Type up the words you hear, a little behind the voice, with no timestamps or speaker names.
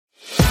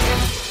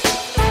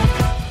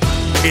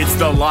It's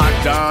the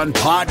Locked On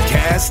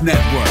Podcast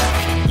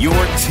Network, your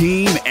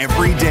team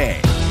every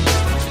day.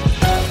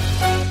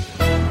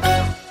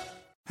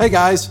 Hey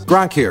guys,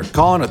 Gronk here,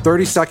 calling a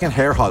 30-second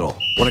hair huddle.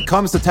 When it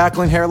comes to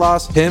tackling hair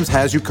loss, Hims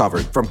has you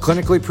covered. From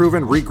clinically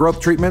proven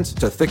regrowth treatments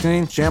to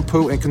thickening,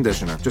 shampoo, and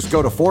conditioner. Just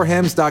go to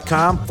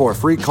 4hims.com for a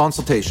free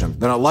consultation.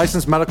 Then a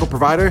licensed medical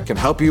provider can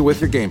help you with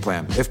your game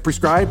plan. If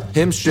prescribed,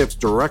 Hims ships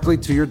directly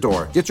to your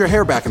door. Get your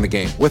hair back in the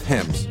game with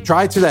Hims.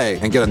 Try today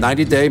and get a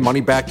 90-day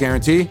money-back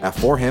guarantee at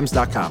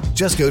 4hims.com.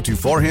 Just go to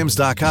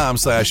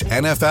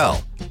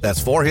 4hims.com/NFL.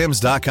 That's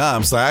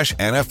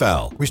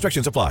 4hims.com/NFL.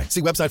 Restrictions apply.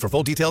 See website for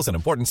full details and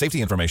important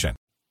safety information.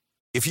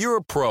 If you're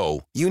a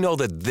pro, you know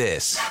that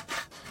this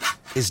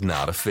is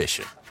not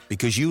efficient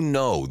because you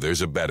know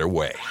there's a better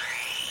way.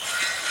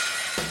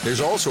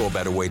 There's also a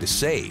better way to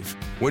save.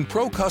 When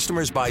pro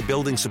customers buy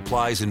building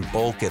supplies in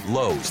bulk at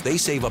Lowe's, they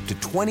save up to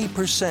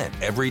 20%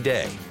 every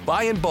day.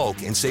 Buy in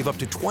bulk and save up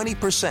to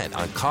 20%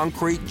 on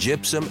concrete,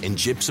 gypsum, and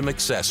gypsum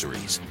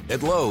accessories.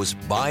 At Lowe's,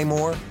 buy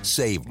more,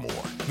 save more.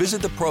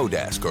 Visit the Pro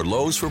Desk or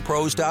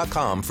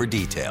Lowe'sForPros.com for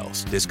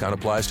details. Discount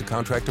applies to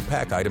contractor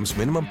pack items.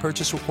 Minimum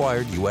purchase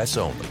required. U.S.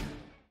 only.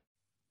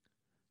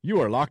 You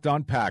are Locked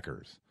On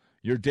Packers,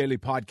 your daily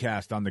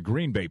podcast on the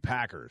Green Bay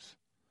Packers.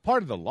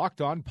 Part of the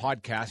Locked On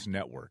Podcast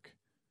Network.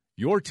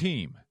 Your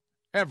team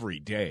every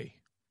day.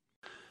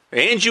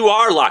 And you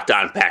are Locked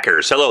On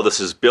Packers. Hello, this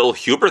is Bill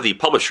Huber, the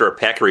publisher of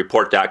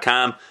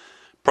PackerReport.com,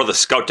 part of the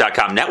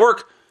Scout.com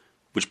network,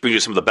 which brings you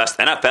some of the best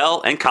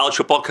NFL and college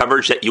football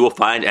coverage that you will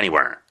find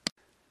anywhere.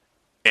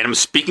 And I'm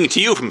speaking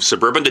to you from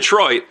suburban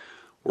Detroit,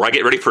 where I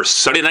get ready for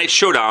Sunday night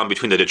showdown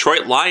between the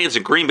Detroit Lions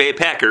and Green Bay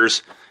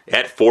Packers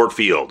at Ford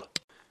Field.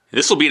 And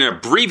this will be an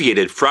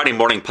abbreviated Friday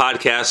morning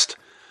podcast.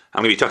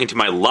 I'm going to be talking to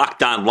my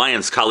Locked On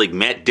Lions colleague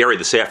Matt Derry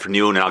this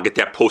afternoon, and I'll get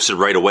that posted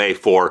right away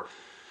for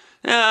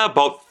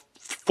about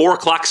 4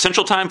 o'clock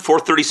Central Time,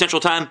 4:30 Central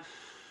Time.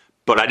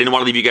 But I didn't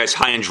want to leave you guys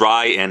high and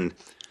dry, and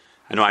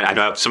I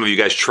know some of you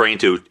guys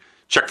trained to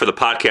check for the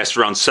podcast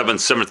around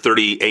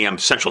 7:30 a.m.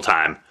 Central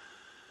Time.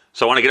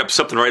 So I want to get up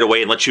something right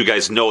away and let you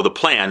guys know the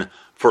plan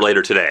for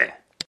later today.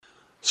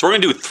 So we're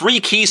going to do 3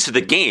 keys to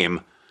the game,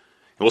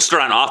 and we'll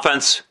start on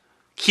offense.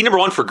 Key number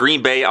 1 for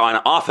Green Bay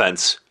on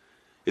offense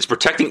is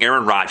protecting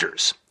Aaron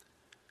Rodgers.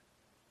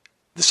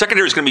 The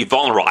secondary is going to be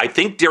vulnerable. I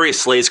think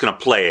Darius Slay is going to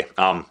play.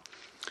 I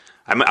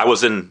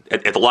was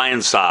at the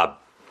Lions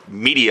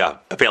media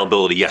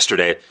availability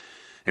yesterday,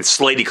 and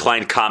Slay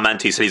declined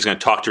comment. He said he's going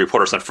to talk to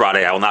reporters on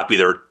Friday. I will not be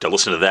there to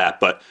listen to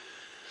that, but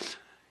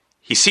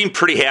he seemed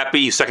pretty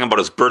happy. He's talking about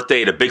his birthday,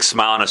 had a big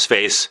smile on his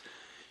face.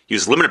 He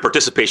was limited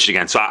participation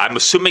again, so I'm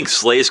assuming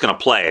Slay is going to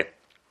play.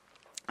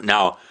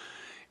 Now,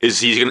 is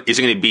he going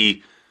to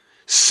be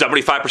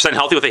 75%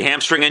 healthy with a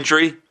hamstring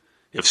injury?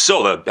 If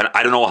so, then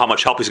I don't know how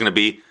much help he's going to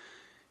be.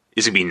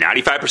 Is he going to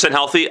be 95%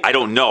 healthy? I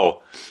don't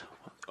know.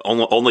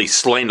 Only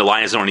Slay the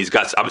Lions know, and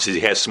obviously he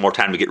has some more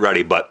time to get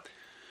ready. But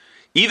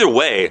either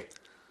way,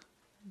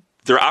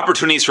 there are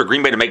opportunities for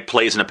Green Bay to make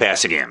plays in the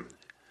passing game.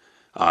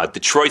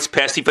 Detroit's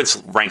pass defense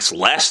ranks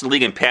last in the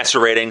league in passer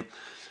rating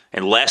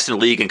and last in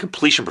the league in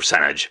completion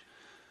percentage.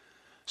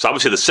 So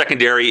obviously the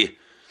secondary,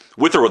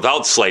 with or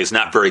without Slay, is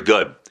not very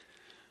good.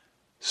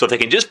 So if they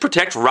can just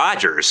protect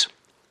Rodgers,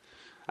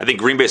 I think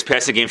Green Bay's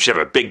passing game should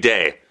have a big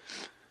day.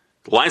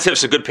 The Lions have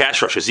some good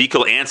pass rush.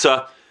 Ezekiel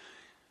Ansah,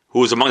 who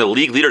was among the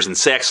league leaders in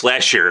sacks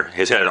last year,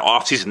 has had an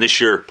offseason this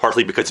year,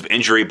 partly because of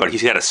injury, but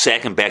he's had a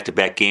sack in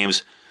back-to-back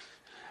games.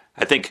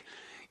 I think,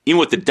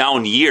 even with the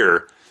down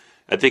year,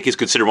 I think he's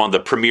considered one of the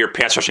premier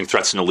pass rushing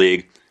threats in the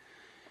league.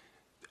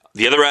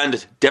 The other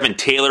end, Devin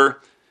Taylor,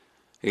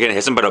 again,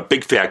 hasn't been a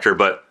big factor,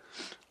 but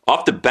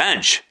off the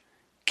bench,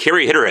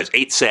 Kerry Hitter has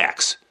 8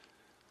 sacks.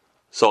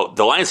 So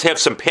the Lions have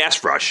some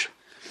pass rush,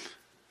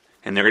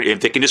 and if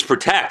they can just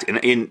protect,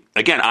 and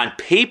again, on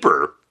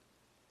paper,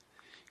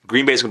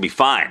 Green Bay is going to be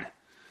fine.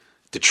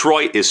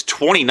 Detroit is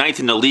 29th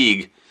in the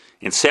league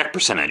in sack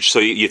percentage. So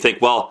you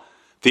think, well,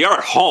 they are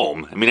at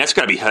home. I mean, that's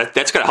got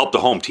to help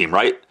the home team,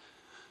 right?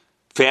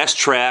 Fast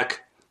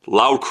track,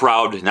 loud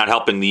crowd, not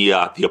helping the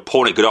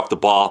opponent get off the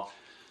ball.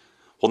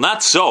 Well,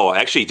 not so.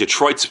 Actually,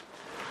 Detroit's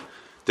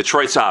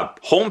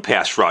home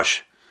pass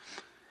rush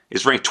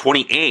is ranked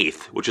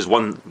 28th, which is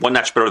one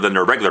notch better than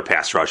their regular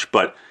pass rush.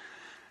 But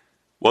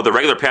while the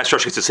regular pass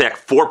rush gets a sack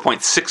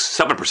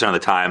 4.67% of the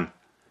time,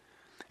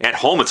 at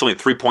home it's only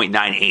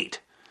 3.98.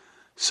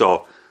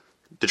 So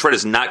Detroit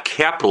has not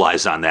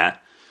capitalized on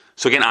that.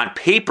 So again, on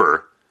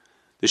paper,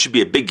 this should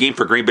be a big game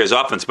for Green Bay's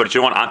offense. But you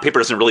know what? On paper,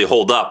 it doesn't really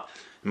hold up.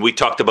 And we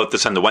talked about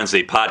this on the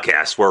Wednesday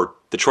podcast, where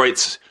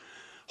Detroit's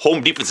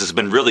home defense has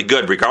been really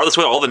good, regardless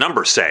of what all the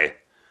numbers say.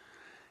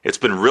 It's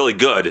been really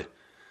good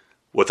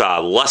with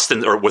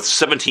with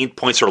 17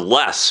 points or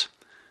less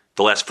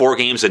the last 4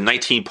 games and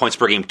 19 points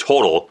per game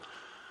total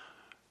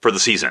for the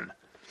season.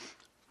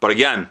 But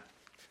again,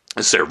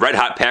 it's a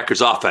red-hot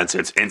Packers offense.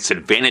 It's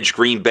advantage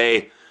Green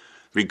Bay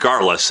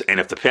regardless.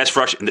 And if the pass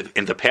rush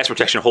and the pass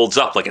protection holds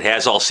up like it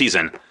has all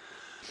season,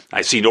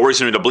 I see no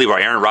reason to believe our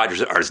Aaron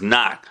Rodgers is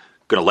not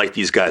going to light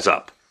these guys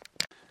up.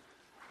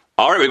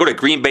 All right, we go to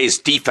Green Bay's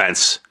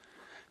defense.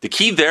 The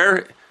key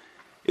there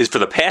is for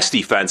the pass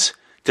defense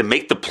to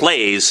make the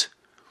plays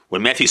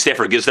when Matthew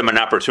Stafford gives them an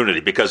opportunity.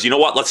 Because you know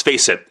what? Let's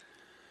face it.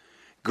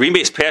 Green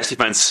Bay's pass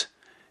defense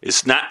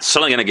is not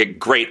suddenly going to get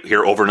great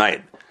here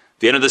overnight.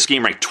 The end of this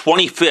game ranked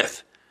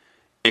 25th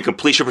in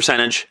completion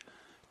percentage,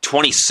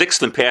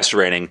 26th in passer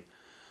rating,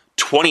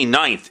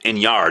 29th in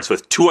yards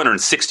with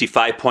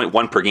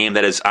 265.1 per game.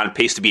 That is on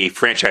pace to be a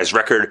franchise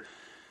record,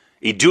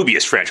 a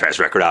dubious franchise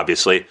record,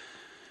 obviously.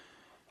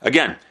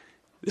 Again,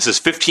 this is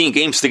 15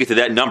 games to get to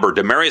that number.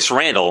 Demarius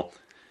Randall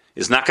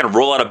is not going to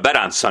roll out of bed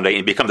on Sunday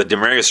and become the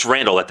Demarius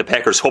Randall that the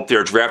Packers hoped they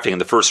were drafting in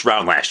the first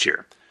round last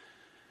year.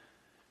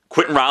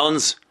 Quentin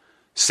Rollins,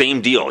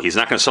 same deal. He's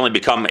not going to suddenly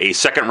become the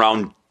second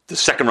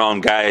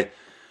round guy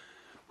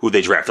who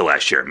they drafted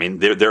last year. I mean,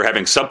 they're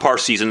having subpar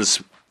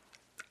seasons.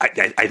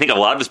 I think a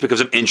lot of it's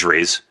because of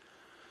injuries.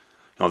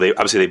 You know,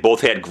 they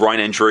both had groin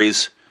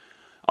injuries.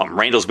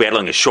 Randall's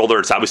battling his shoulder.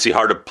 It's obviously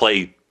hard to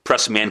play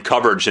press man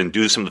coverage and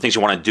do some of the things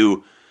you want to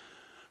do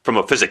from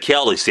a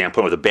physicality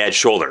standpoint with a bad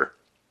shoulder.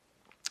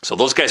 So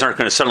those guys aren't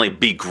going to suddenly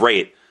be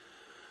great.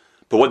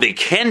 But what they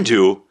can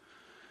do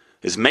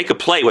is make a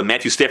play when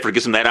Matthew Stafford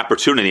gives them that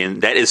opportunity,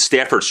 and that is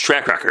Stafford's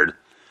track record,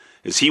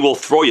 is he will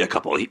throw you a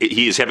couple.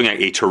 He is having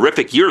a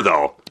terrific year,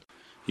 though.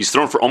 He's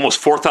thrown for almost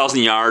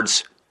 4,000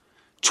 yards,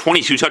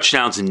 22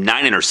 touchdowns, and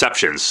 9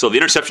 interceptions. So the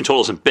interception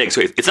total isn't big.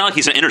 So it's not like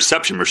he's an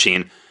interception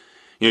machine.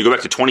 You go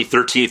back to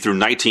 2013 through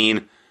 19,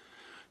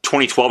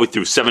 2012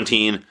 through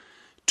 17,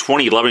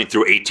 2011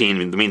 through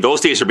 18. I mean,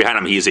 those days are behind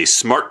him. He is a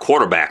smart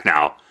quarterback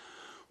now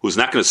who's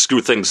not going to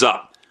screw things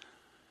up.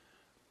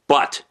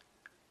 But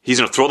he's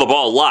going to throw the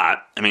ball a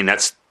lot. I mean,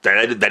 that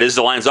is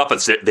the Lions'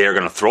 offense. They are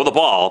going to throw the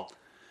ball.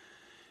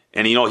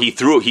 And, you know, he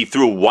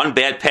threw one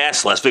bad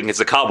pass last week against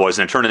the Cowboys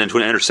and it turned it into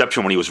an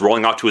interception when he was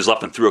rolling off to his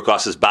left and threw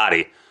across his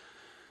body.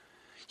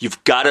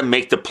 You've got to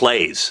make the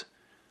plays.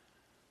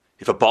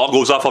 If a ball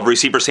goes off of a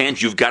receiver's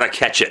hands, you've got to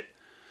catch it.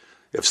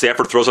 If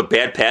Stafford throws a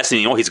bad pass and,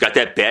 you know, he's got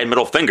that bad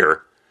middle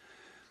finger,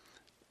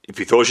 if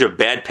he throws you a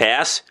bad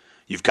pass,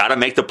 you've got to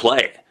make the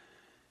play.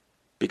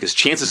 Because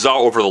chances are,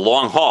 over the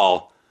long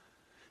haul,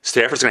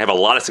 Stafford's going to have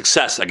a lot of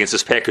success against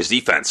this Packers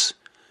defense.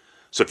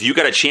 So if you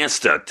got a chance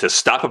to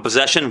stop a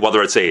possession,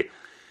 whether it's a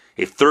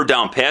third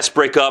down pass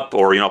breakup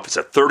or, you know, if it's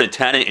a 3rd and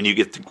 10 and you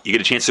get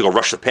a chance to go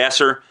rush the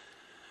passer,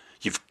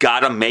 you've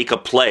got to make a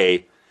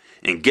play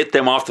and get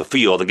them off the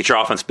field and get your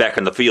offense back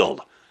on the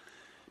field.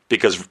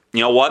 Because, you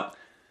know what?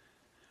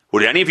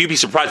 Would any of you be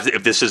surprised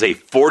if this is a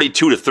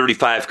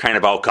 42-35 kind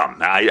of outcome?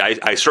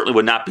 I certainly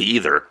would not be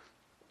either.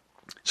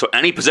 So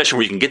any possession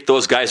where you can get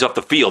those guys off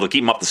the field and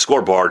keep them off the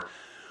scoreboard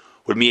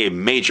would be a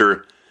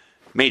major,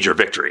 major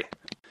victory.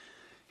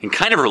 And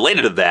kind of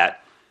related to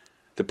that,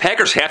 the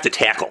Packers have to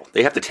tackle.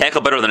 They have to tackle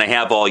better than they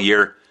have all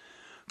year.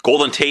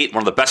 Golden Tate,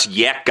 one of the best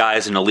yak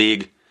guys in the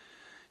league.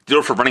 Did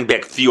it for running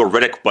back Theo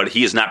Riddick, but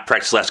he has not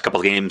practiced the last couple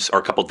of games or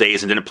a couple of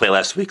days and didn't play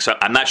last week. So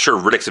I'm not sure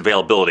of Riddick's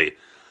availability.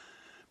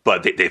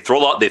 But they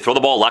throw the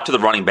ball a lot to the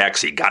running back,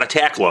 so you got to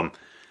tackle him.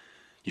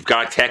 You've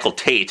got to tackle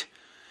Tate.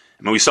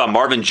 I mean, we saw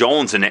Marvin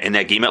Jones in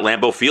that game at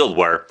Lambeau Field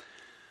where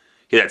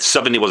he had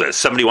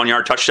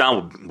 71-yard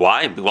touchdown.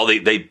 Why? Well, they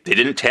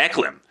didn't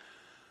tackle him.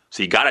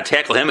 So you got to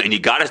tackle him, and you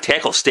got to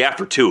tackle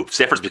Stafford too.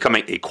 Stafford's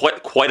becoming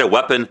quite a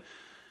weapon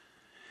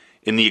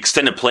in the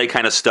extended play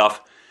kind of stuff.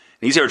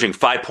 And he's averaging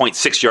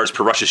 5.6 yards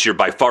per rush this year,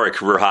 by far a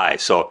career high.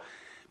 So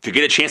if you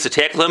get a chance to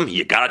tackle him,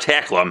 you got to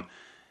tackle him.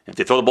 If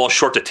they throw the ball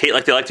short to Tate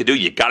like they like to do,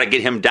 you got to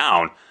get him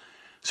down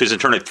so he doesn't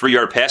turn a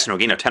 3-yard pass into a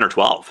gain of 10 or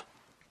 12.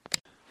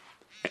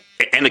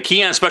 And the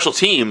key on special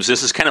teams,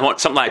 this is kind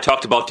of something I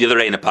talked about the other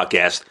day in the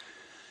podcast.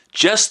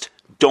 Just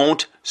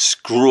don't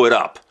screw it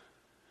up.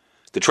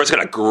 Detroit's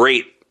got a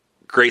great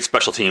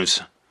special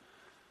teams.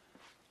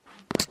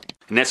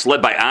 And that's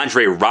led by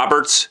Andre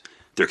Roberts,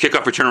 their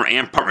kickoff returner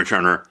and punt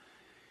returner.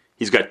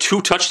 He's got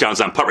 2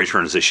 touchdowns on punt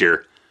returns this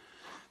year.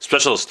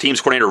 Special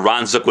teams coordinator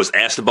Ron Zook was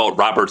asked about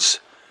Roberts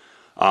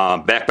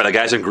back by the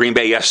guys in Green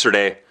Bay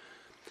yesterday.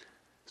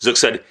 Zook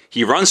said,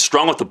 he runs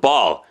strong with the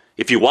ball.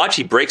 If you watch,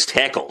 he breaks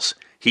tackles.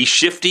 He's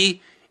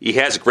shifty. He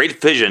has great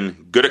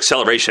vision, good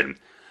acceleration.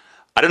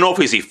 I don't know if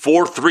he's a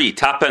 4.3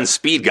 top-end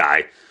speed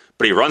guy,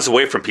 but he runs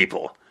away from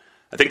people.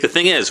 I think the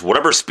thing is,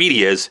 whatever speed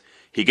he is,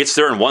 he gets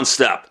there in one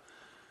step.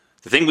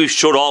 The thing we've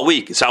showed all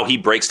week is how he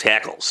breaks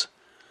tackles.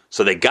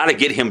 So they got to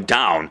get him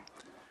down.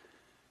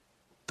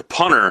 The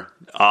punter,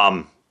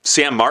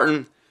 Sam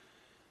Martin,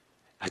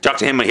 I talked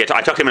to him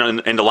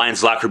in the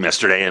Lions locker room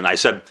yesterday, and I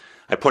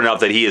pointed out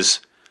that he is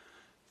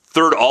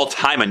 3rd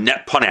all-time in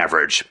net punt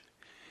average.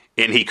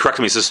 And he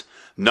corrected me. He says,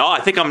 no, I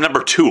think I'm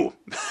number 2.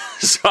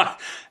 So,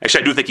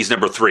 actually, I do think he's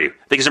number 3. I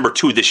think he's number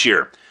 2 this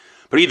year.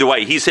 But either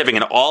way, he's having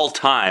an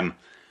all-time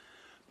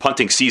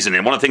punting season.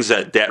 And one of the things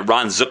that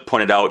Ron Zook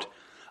pointed out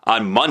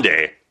on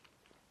Monday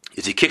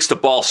is he kicks the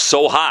ball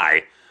so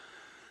high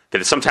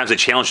that it's sometimes a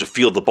challenge to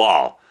field the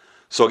ball.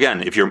 So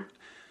again, if you're,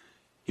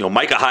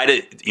 Micah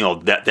Hyde,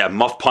 that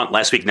muff punt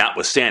last week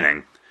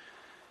notwithstanding,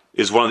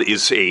 is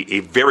a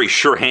very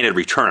sure-handed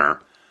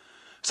returner.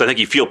 So I think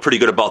you feel pretty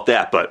good about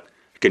that. But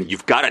again,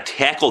 you've got to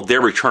tackle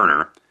their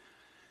returner.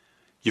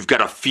 you've got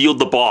to field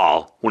the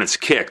ball when it's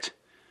kicked.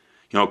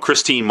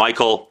 Kristen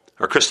Michael,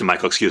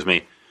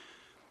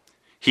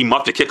 he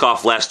muffed a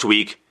kickoff last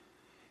week,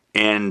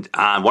 and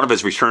on one of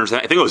his returns,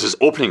 I think it was his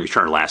opening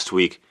return last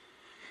week,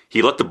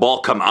 he let the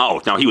ball come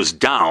out. Now, he was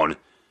down.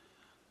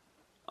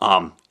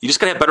 You just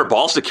got to have better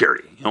ball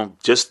security. I don't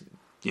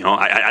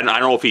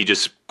know if he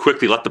just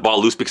quickly let the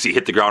ball loose because he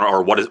hit the ground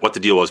or what the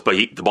deal was, but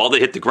the ball that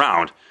hit the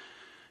ground,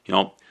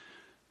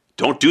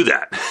 don't do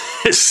that.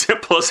 As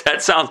simple as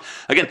that sounds.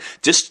 Again,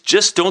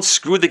 just don't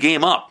screw the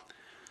game up.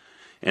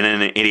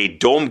 And in a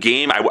dome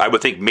game, I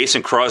would think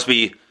Mason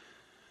Crosby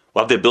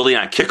will have the ability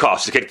on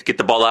kickoffs to get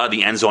the ball out of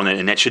the end zone,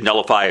 and that should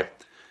nullify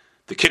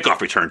the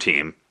kickoff return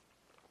team.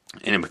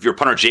 And if your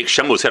punter Jake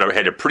Shumway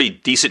had a pretty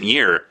decent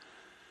year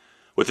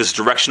with this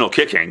directional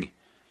kicking,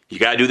 you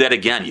got to do that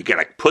again. You got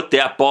to put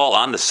that ball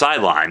on the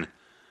sideline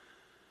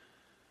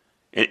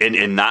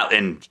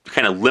and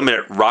kind of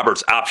limit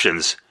Roberts'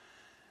 options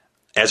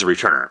as a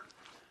returner.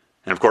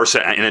 And of course,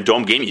 in a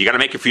dome game, you got to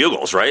make your field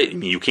goals, right? I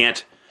mean, you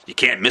can't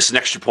miss an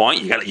extra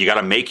point. You got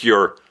to make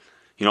your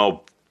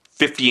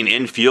 50 and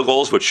in field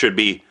goals, which should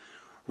be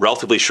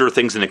relatively sure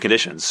things in the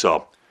conditions.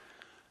 So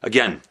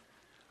again,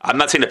 I'm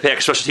not saying the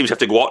Packers special teams have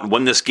to go out and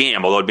win this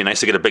game, although it'd be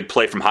nice to get a big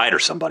play from Hyde or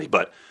somebody,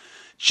 but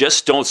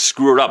just don't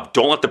screw it up.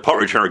 Don't let the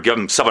punt returner give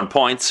them 7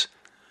 points,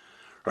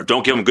 or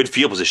don't give them good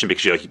field position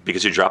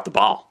because you dropped the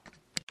ball.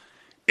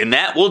 And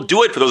that will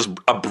do it for those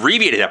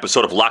abbreviated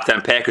episode of Locked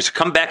On Packers.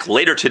 Come back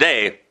later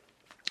today.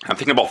 I'm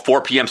thinking about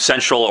 4 p.m.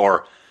 Central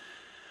or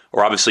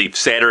obviously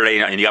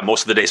Saturday, and you got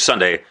most of the day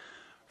Sunday,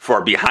 for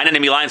our Behind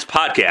Enemy Lines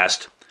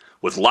podcast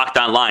with Locked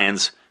On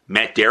Lions,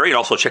 Matt Derry. And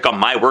also check out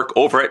my work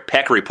over at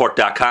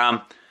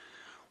PackerReport.com.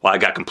 Well, I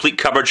got complete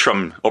coverage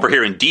from over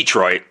here in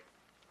Detroit,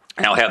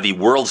 and I'll have the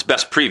world's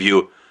best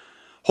preview,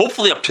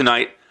 hopefully up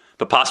tonight,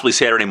 but possibly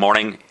Saturday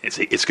morning. It's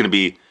going to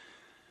be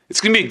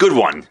a good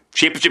one.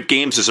 Championship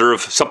games deserve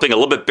something a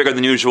little bit bigger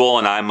than usual,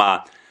 and I'm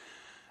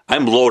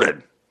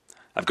loaded.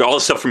 I've got all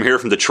this stuff from here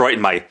from Detroit,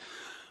 and my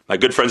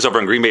good friends over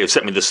in Green Bay have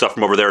sent me this stuff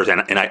from over there,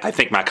 and I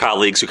thank my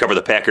colleagues who cover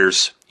the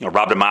Packers,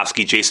 Rob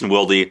Demovsky, Jason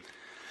Wilde,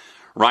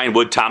 Ryan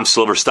Wood, Tom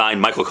Silverstein,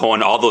 Michael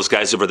Cohen, all those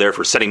guys over there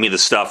for sending me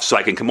this stuff so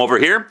I can come over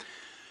here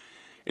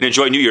and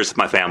enjoy New Year's with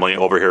my family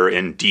over here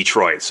in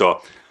Detroit.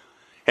 So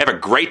have a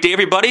great day,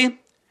 everybody, and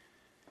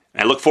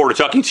I look forward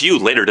to talking to you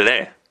later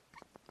today.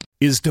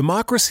 Is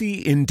democracy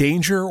in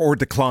danger or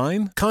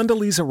decline?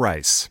 Condoleezza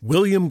Rice,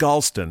 William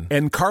Galston,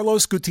 and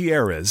Carlos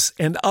Gutierrez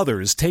and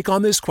others take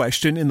on this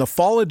question in the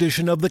fall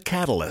edition of The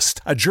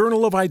Catalyst, a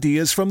journal of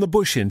ideas from the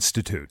Bush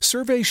Institute.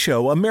 Surveys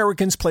show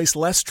Americans place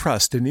less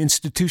trust in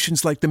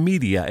institutions like the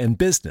media and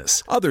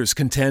business. Others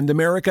contend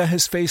America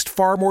has faced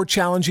far more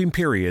challenging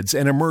periods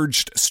and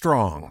emerged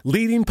strong.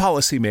 Leading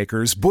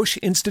policymakers, Bush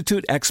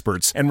Institute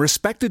experts, and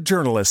respected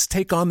journalists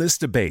take on this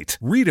debate.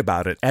 Read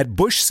about it at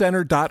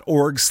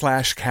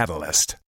bushcenter.org/catalyst.